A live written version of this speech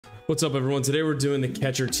What's up, everyone? Today we're doing the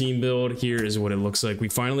catcher team build. Here is what it looks like. We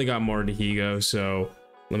finally got Martin Dihigo, so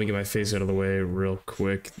let me get my face out of the way real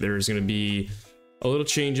quick. There's going to be a little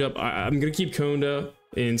change up. I'm going to keep Conda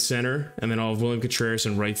in center, and then I'll have William Contreras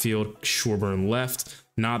in right field, Schwarber left.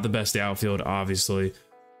 Not the best outfield, obviously,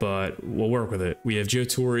 but we'll work with it. We have Joe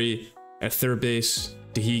Torre at third base,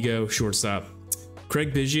 Dihigo, shortstop.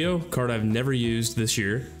 Craig Biggio, card I've never used this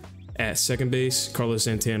year, at second base, Carlos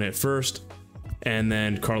Santana at first, and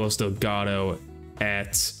then Carlos Delgado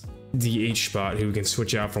at DH spot, who can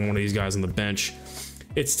switch out from one of these guys on the bench.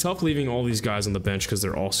 It's tough leaving all these guys on the bench because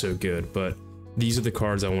they're all so good, but these are the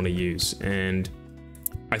cards I want to use. And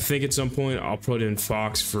I think at some point I'll put in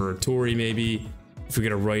Fox for Torre, maybe. If we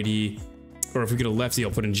get a righty, or if we get a lefty, I'll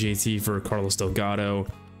put in JT for Carlos Delgado,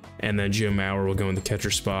 and then Joe Mauer will go in the catcher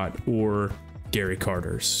spot, or Gary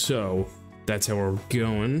Carter. So that's how we're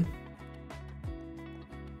going.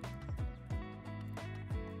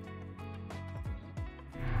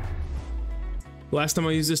 Last time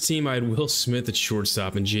I used this team, I had Will Smith at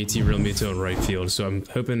shortstop and JT Realmuto in right field. So I'm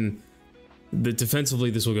hoping that defensively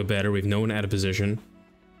this will go better. We have no one out of position.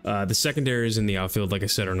 The secondaries in the outfield, like I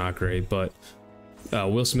said, are not great, but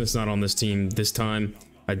Will Smith's not on this team this time.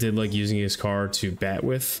 I did like using his card to bat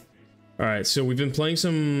with. All right, so we've been playing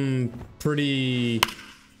some pretty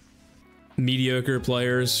mediocre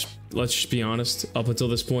players, let's just be honest, up until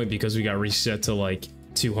this point, because we got reset to like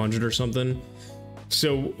 200 or something.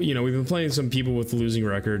 So, you know, we've been playing some people with losing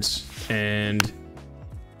records, and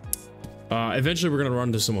eventually we're going to run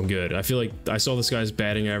into someone good. I feel like I saw this guy's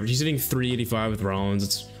batting average. He's hitting 385 with Rollins.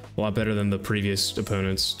 It's a lot better than the previous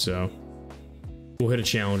opponents, so we'll hit a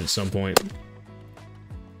challenge at some point.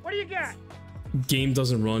 What do you got? Game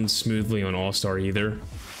doesn't run smoothly on All-Star either.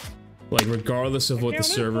 Like, regardless of what the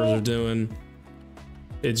servers are doing,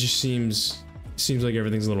 it just seems like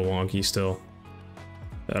everything's a little wonky still.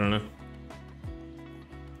 I don't know.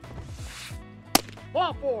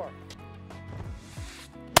 Ball four.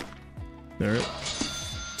 Alright.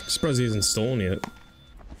 Surprised he hasn't stolen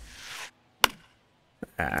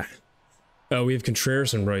yet. Oh, we have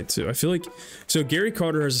Contreras in right too. I feel like, so Gary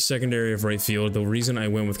Carter has a secondary of right field. The reason I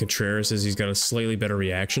went with Contreras is he's got a slightly better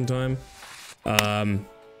reaction time.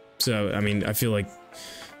 So I mean, I feel like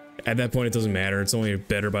at that point it doesn't matter. It's only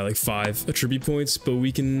better by like 5 attribute points, but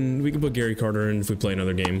we can put Gary Carter in if we play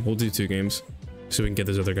another game. We'll do 2 games so we can get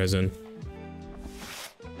those other guys in.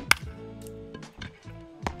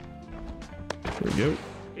 There we go.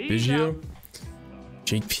 Biggio.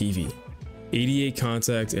 Jake Peavy. 88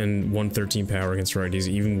 contact and 113 power against righties,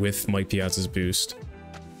 even with Mike Piazza's boost.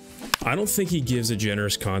 I don't think he gives a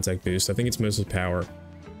generous contact boost. I think it's mostly power.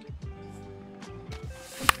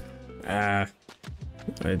 I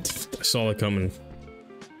saw it coming.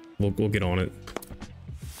 We'll get on it.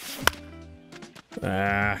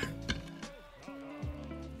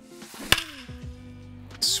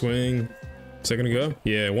 Swing. Second to go?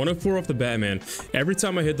 Yeah, 104 off the bat, man. Every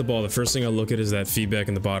time I hit the ball, the first thing I look at is that feedback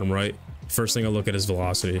in the bottom right. First thing I look at is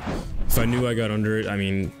velocity. If I knew I got under it, I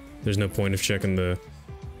mean, there's no point of checking the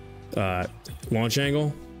launch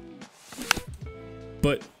angle.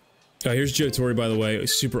 But here's Joe Torre, by the way.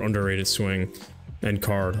 Super underrated swing and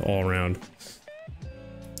card all around.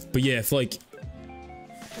 But yeah, if like...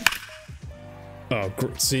 Oh,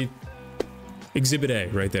 see? Exhibit A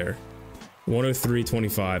right there.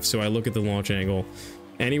 103.25. So I look at the launch angle.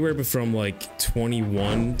 Anywhere but from like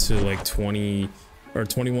 21 to like 20... or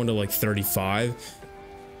 21 to like 35,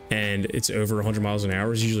 and it's over 100 miles an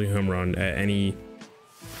hour is usually a home run at any,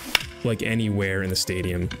 like anywhere in the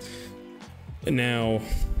stadium. Now,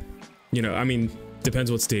 you know, I mean,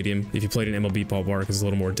 depends what stadium. If you played an MLB ballpark, it's a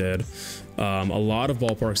little more dead. A lot of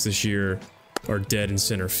ballparks this year are dead in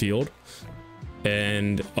center field,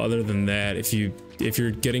 and other than that, if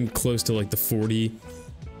you're getting close to like the 40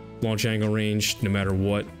 launch angle range, no matter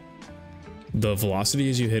what the velocity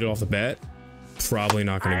is you hit it off the bat, probably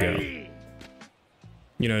not going to go.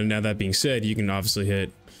 You know, now that being said, you can obviously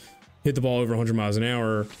hit the ball over 100 miles an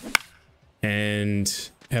hour and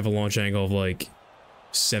have a launch angle of like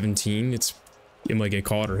 17. It might get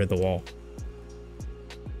caught or hit the wall.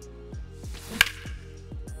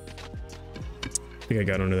 I think I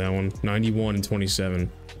got under that one. 91 and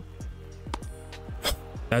 27.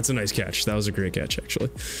 That's a nice catch. That was a great catch, actually.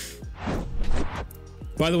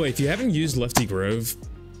 By the way, if you haven't used Lefty Grove,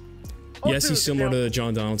 yes, he's similar to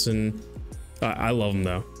John Donaldson. I love him,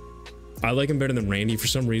 though. I like him better than Randy for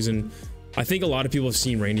some reason. I think a lot of people have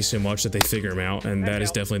seen Randy so much that they figure him out, and that is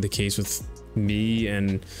definitely the case with me,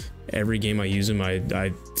 and every game I use him,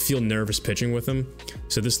 I feel nervous pitching with him.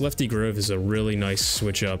 So this Lefty Grove is a really nice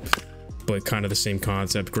switch up, but kind of the same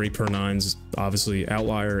concept. Great per nines, obviously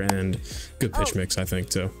outlier, and good pitch mix, I think,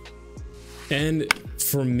 too. And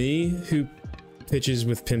for me, who pitches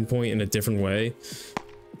with pinpoint in a different way,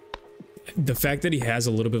 the fact that he has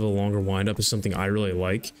a little bit of a longer windup is something I really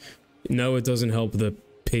like. No, it doesn't help the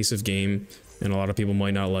pace of game, and a lot of people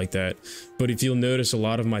might not like that. But if you'll notice, a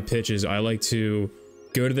lot of my pitches, I like to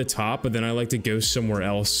go to the top, but then I like to go somewhere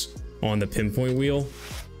else on the pinpoint wheel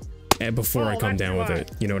before I come down with it.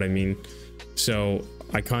 You know what I mean? So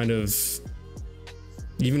I kind of,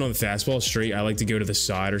 even on the fastball straight, I like to go to the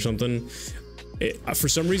side or something. For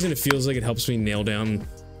some reason, it feels like it helps me nail down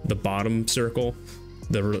the bottom circle,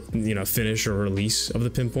 the finish or release of the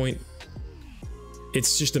pinpoint.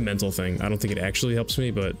 It's just a mental thing. I don't think it actually helps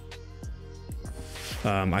me, but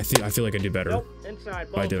I feel like I do better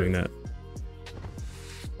by doing that.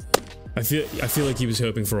 I feel like he was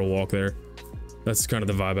hoping for a walk there. That's kind of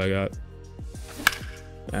the vibe I got.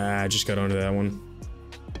 I just got onto that one.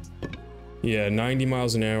 Yeah, 90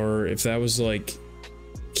 miles an hour. If that was like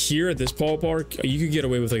here at this ballpark, you could get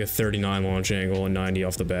away with like a 39 launch angle and 90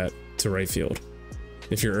 off the bat to right field.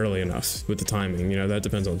 If you're early enough with the timing, that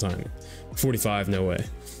depends on timing. 45, no way.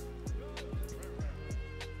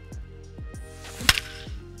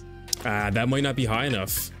 That might not be high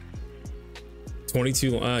enough.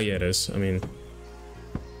 22, yeah, it is. I mean,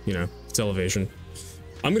 it's elevation.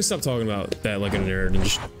 I'm gonna stop talking about that like a nerd and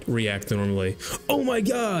just react normally. Oh my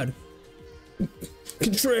god!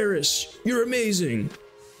 Contreras, you're amazing!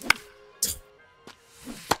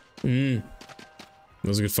 That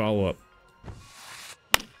was a good follow-up.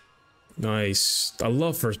 Nice. I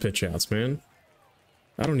love first pitch outs, man.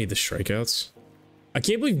 I don't need the strikeouts. I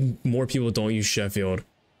can't believe more people don't use Sheffield.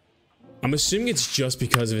 I'm assuming it's just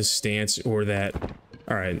because of his stance or that...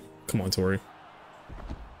 Alright, come on, Tori.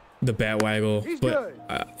 The bat waggle. But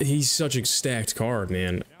he's such a stacked card,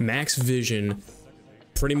 man. Max vision,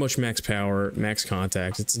 pretty much max power, max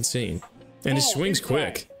contact. It's insane. And his swing's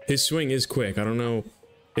quick. His swing is quick. I don't know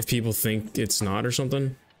if people think it's not or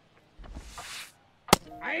something.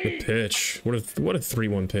 The pitch. What a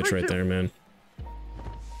 3-1 pitch right there, man.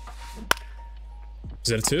 Is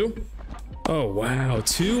that a 2? Oh, wow.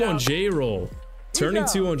 2 on J-Roll. Turning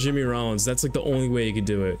 2 on Jimmy Rollins. That's like the only way you could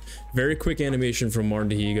do it. Very quick animation from Martin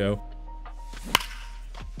Dihigo.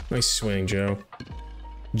 Nice swing, Joe.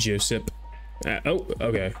 Joseph. Oh,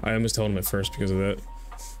 okay. I almost held him at first because of that.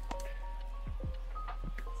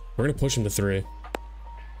 We're going to push him to 3.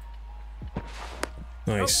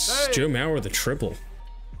 Nice. Joe Mauer with a triple.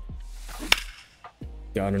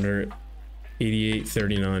 Got under it.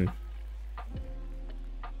 88-39.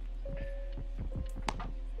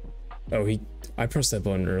 Oh, I pressed that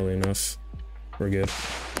button early enough. We're good.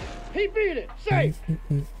 He beat it. Safe.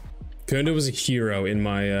 Kondo was a hero in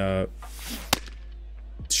my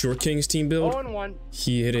Short Kings team build. 0-1.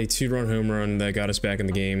 He hit a 2-run home run that got us back in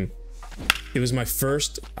the game. It was my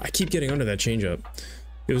first... I keep getting under that changeup.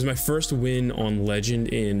 It was my first win on Legend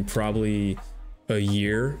in probably a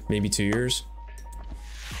year, maybe 2 years.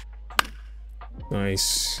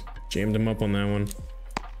 Nice. Jammed him up on that one.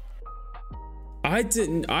 I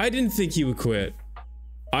didn't think he would quit.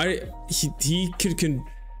 He could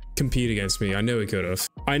compete against me. I know he could have.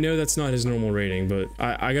 I know that's not his normal rating, but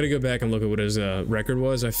I gotta go back and look at what his record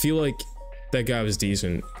was. I feel like that guy was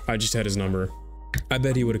decent. I just had his number. I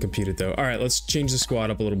bet he would have competed though. All right, let's change the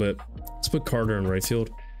squad up a little bit. Let's put Carter in right field.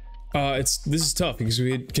 This is tough because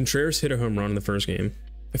we had Contreras hit a home run in the first game.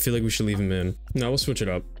 I feel like we should leave him in. No, we'll switch it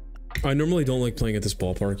up. I normally don't like playing at this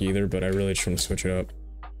ballpark either, but I really just want to switch it up.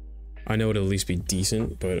 I know it'll at least be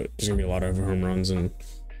decent, but there's gonna be a lot of home runs and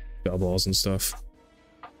bell balls and stuff.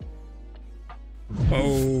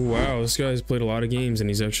 Oh, wow, this guy's played a lot of games and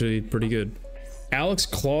he's actually pretty good. Alex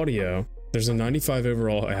Claudio. There's a 95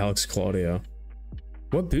 overall Alex Claudio.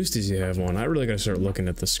 What boost does he have on? I really gotta start looking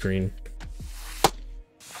at the screen.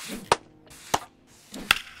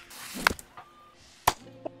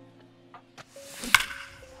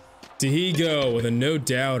 Dihigo with a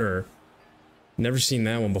no-doubter. Never seen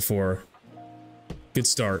that one before. Good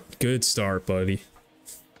start. Good start, buddy.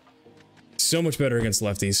 So much better against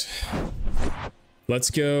lefties. Let's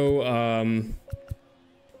go,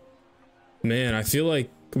 man, I feel like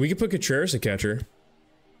we could put Contreras at catcher.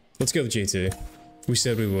 Let's go with JT. We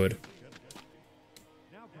said we would.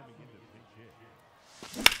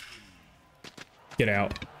 Get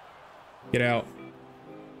out. Get out.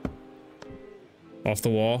 Off the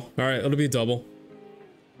wall. Alright, it'll be a double.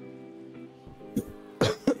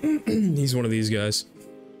 He's one of these guys.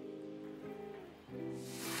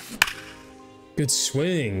 Good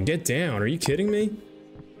swing. Get down. Are you kidding me?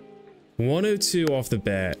 102 off the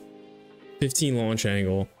bat. 15 launch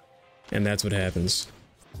angle. And that's what happens.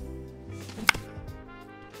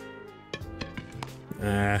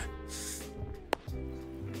 Ah.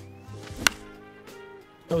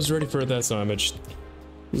 I was ready for it that time. It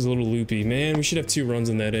was a little loopy. Man, we should have 2 runs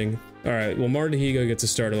in that inning. Alright, well, Martin Higo gets to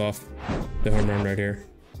start it off. The home run right here.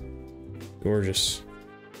 Gorgeous.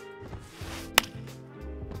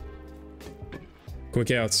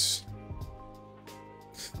 Quick outs.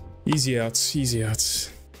 Easy outs, easy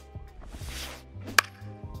outs.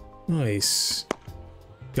 Nice.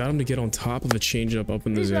 Got him to get on top of a changeup up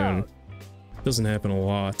in the zone. Doesn't happen a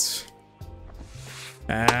lot.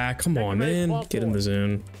 Ah, come on, man. Get in the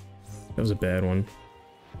zone. That was a bad one.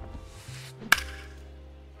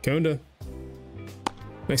 Conda.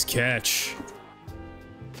 Nice catch.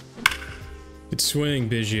 Good swing,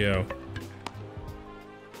 Biggio.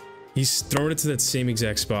 He's throwing it to that same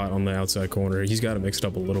exact spot on the outside corner. He's got to mix it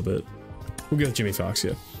up a little bit. We'll go with Jimmy Fox,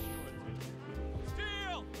 yeah.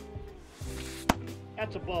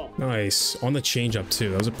 That's a ball. Nice. On the changeup, too.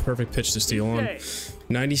 That was a perfect pitch to steal on.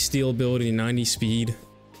 90 steal ability, 90 speed.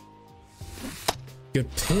 Good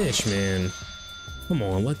pitch, man. Come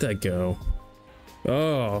on, let that go.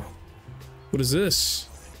 Oh. What is this?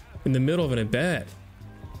 In the middle of an at-bat.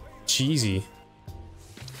 Cheesy.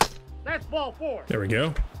 That's ball 4. There we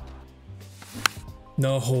go.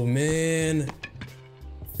 No, man.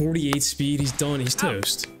 48 speed. He's done. He's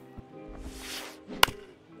toast.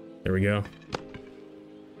 There we go.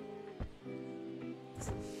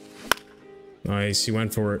 Nice. He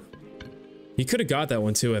went for it. He could have got that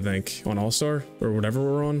one too, I think, on All-Star or whatever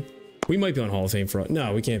we're on. We might be on Hall of Fame for...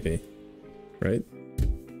 No, we can't be. Right?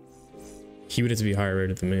 He would have to be higher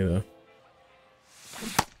rated than me, though.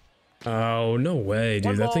 Oh, no way,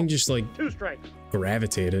 dude. That thing just, like, 2 strikes.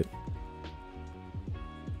 gravitated.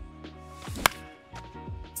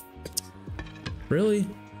 Really?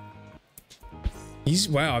 He's...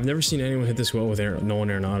 Wow, I've never seen anyone hit this well with Nolan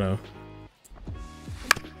Arenado.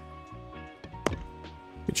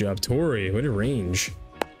 Good job, Torrey. What a range.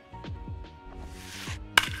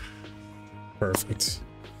 Perfect.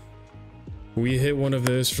 We hit one of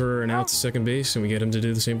those for an out to second base, and we get him to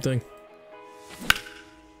do the same thing.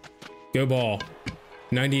 Go ball.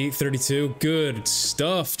 98-32. Good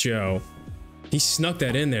stuff, Joe. He snuck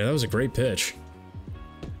that in there. That was a great pitch.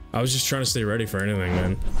 I was just trying to stay ready for anything,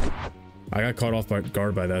 man. I got caught off by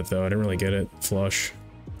guard by that, though. I didn't really get it. Flush.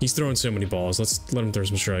 He's throwing so many balls. Let's let him throw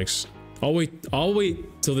some strikes. I'll wait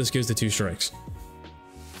till this goes to 2 strikes.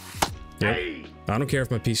 Yep. I don't care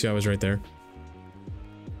if my PCI was right there.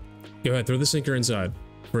 Go ahead, throw the sinker inside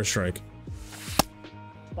for a strike.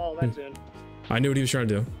 Ball, that's in. I knew what he was trying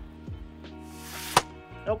to do.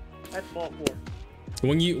 Nope, that's ball 4.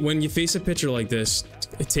 When you face a pitcher like this,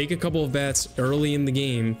 take a couple of bats early in the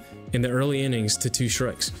game, in the early innings, to 2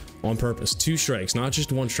 strikes on purpose. 2 strikes, not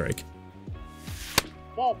just 1 strike.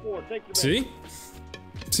 Ball 4, take your See?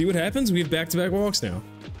 See what happens? We have back-to-back walks now.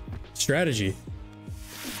 Strategy.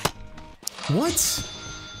 What?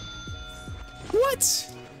 What?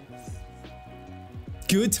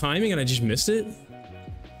 Good timing and I just missed it?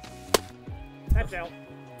 That's out.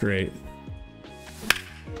 Great.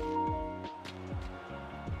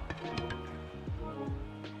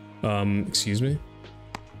 Excuse me?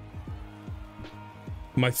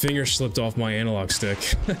 My finger slipped off my analog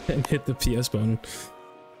stick and hit the PS button.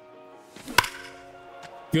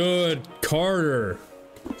 Good. Carter.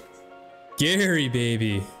 Gary,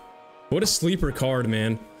 baby. What a sleeper card,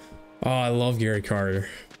 man. Oh, I love Gary Carter.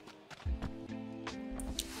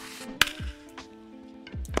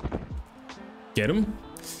 Get him?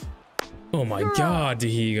 Oh my god,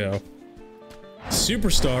 Dihigo.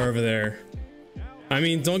 Superstar over there. I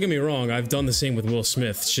mean, don't get me wrong, I've done the same with Will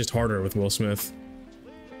Smith. It's just harder with Will Smith.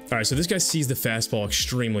 Alright, so this guy sees the fastball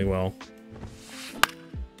extremely well.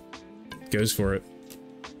 Goes for it.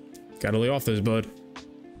 Gotta lay off those, bud.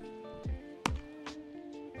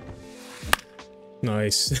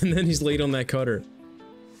 Nice. And then he's late on that cutter.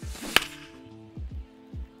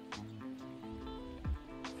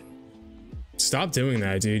 Stop doing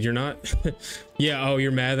that, dude. You're not... Yeah, oh,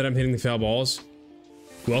 you're mad that I'm hitting the foul balls?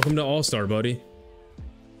 Welcome to All-Star, buddy.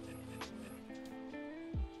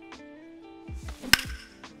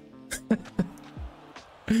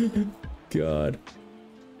 God.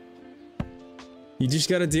 You just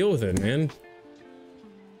gotta deal with it, man.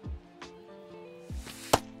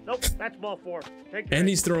 Nope, that's ball 4. Take And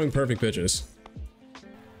he's throwing perfect pitches.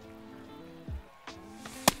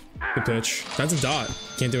 Good pitch. That's a dot.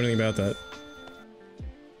 Can't do anything about that.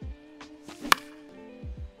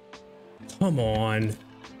 Come on.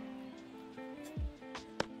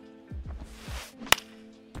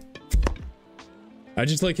 I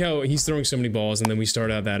just like how he's throwing so many balls, and then we start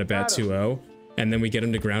out that at bat 2-0, and then we get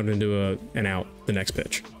him to ground into an out the next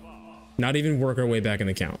pitch. Not even work our way back in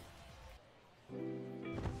the count.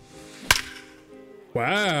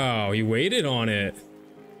 Wow, he waited on it.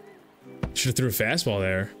 Should have threw a fastball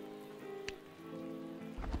there.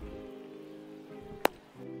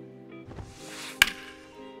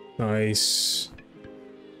 Nice.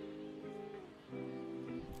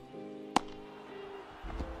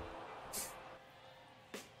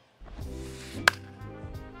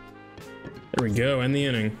 There we go, end the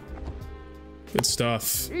inning. Good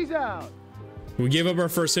stuff. He's out. We gave up our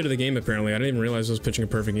first hit of the game, apparently. I didn't even realize I was pitching a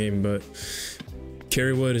perfect game, but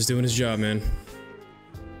Kerry Wood is doing his job, man.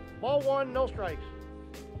 Ball 1, no strikes.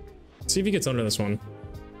 See if he gets under this one.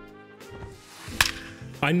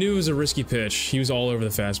 I knew it was a risky pitch. He was all over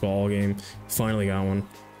the fastball all game. Finally got one.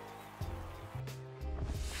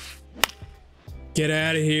 Get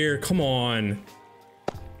out of here. Come on.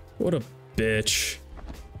 What a bitch.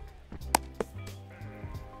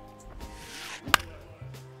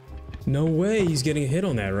 No way he's getting a hit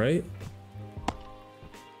on that, right?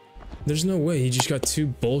 There's no way. He just got 2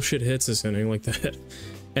 bullshit hits this inning like that.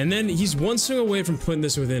 And then he's 1 swing away from putting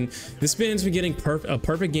this within. This man's been getting a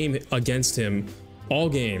perfect game against him all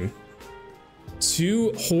game.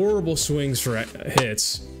 2 horrible swings for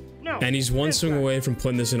hits. No, and he's 1 swing away from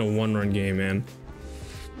putting this in a 1-run game, man.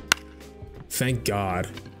 Thank God.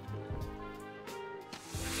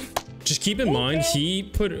 Just keep in mind, he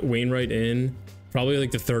put Wainwright in probably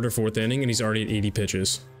like the 3rd or 4th inning, and he's already at 80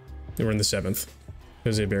 pitches. And we're in the 7th.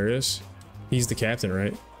 Jose Barrios. He's the captain,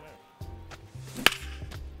 right?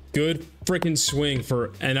 Good freaking swing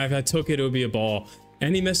for, and if I took it, it would be a ball.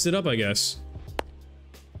 And he messed it up, I guess.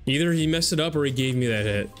 Either he messed it up or he gave me that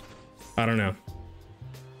hit. I don't know.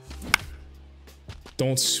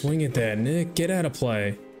 Don't swing at that, Nick. Get out of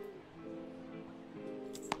play.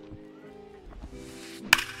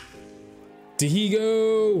 Did he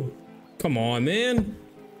go? Come on, man.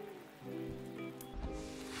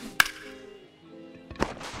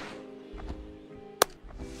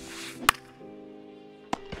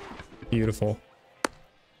 Beautiful.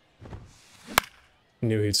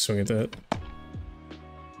 Knew he'd swing at that.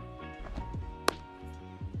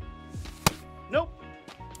 Nope.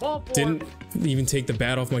 Ball 4. Didn't even take the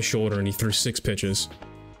bat off my shoulder, and he threw 6 pitches.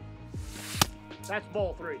 That's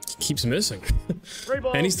ball 3. Keeps missing. 3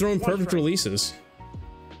 balls, And he's throwing 1 perfect strike. releases.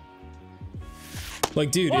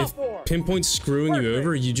 Like, dude, Ball if 4. Pinpoint's screwing you Perfect.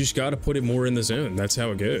 over, you just gotta put it more in the zone. That's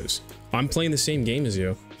how it goes. I'm playing the same game as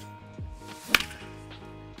you.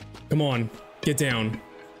 Come on, get down.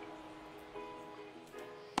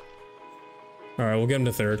 Alright, we'll get him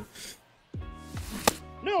to 3rd.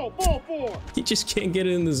 No, ball 4. He just can't get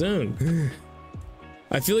it in the zone.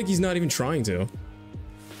 I feel like he's not even trying to.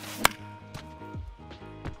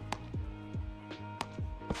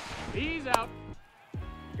 He's out.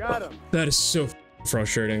 Got him. That is so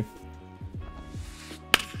frustrating.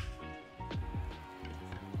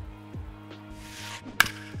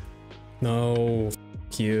 No, f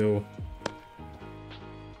you.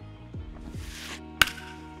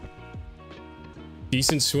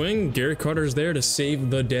 Decent swing. Garrett Carter's there to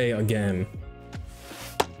save the day again.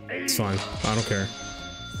 It's fine. I don't care.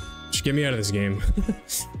 Just get me out of this game.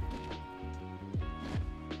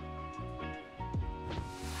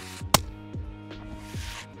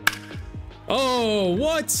 Oh,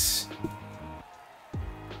 what?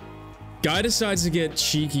 Guy decides to get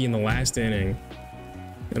cheeky in the last inning.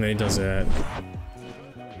 And then he does that.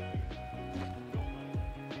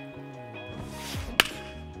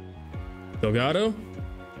 Delgado?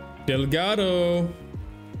 Delgado!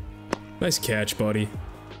 Nice catch, buddy.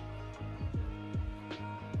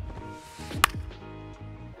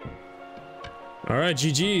 Alright,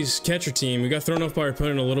 GG's. Catcher team. We got thrown off by our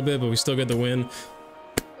opponent a little bit, but we still got the win.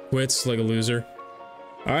 Quits like a loser.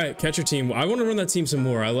 Alright, catcher team. I want to run that team some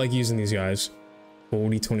more. I like using these guys.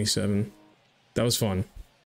 Holy 27. That was fun.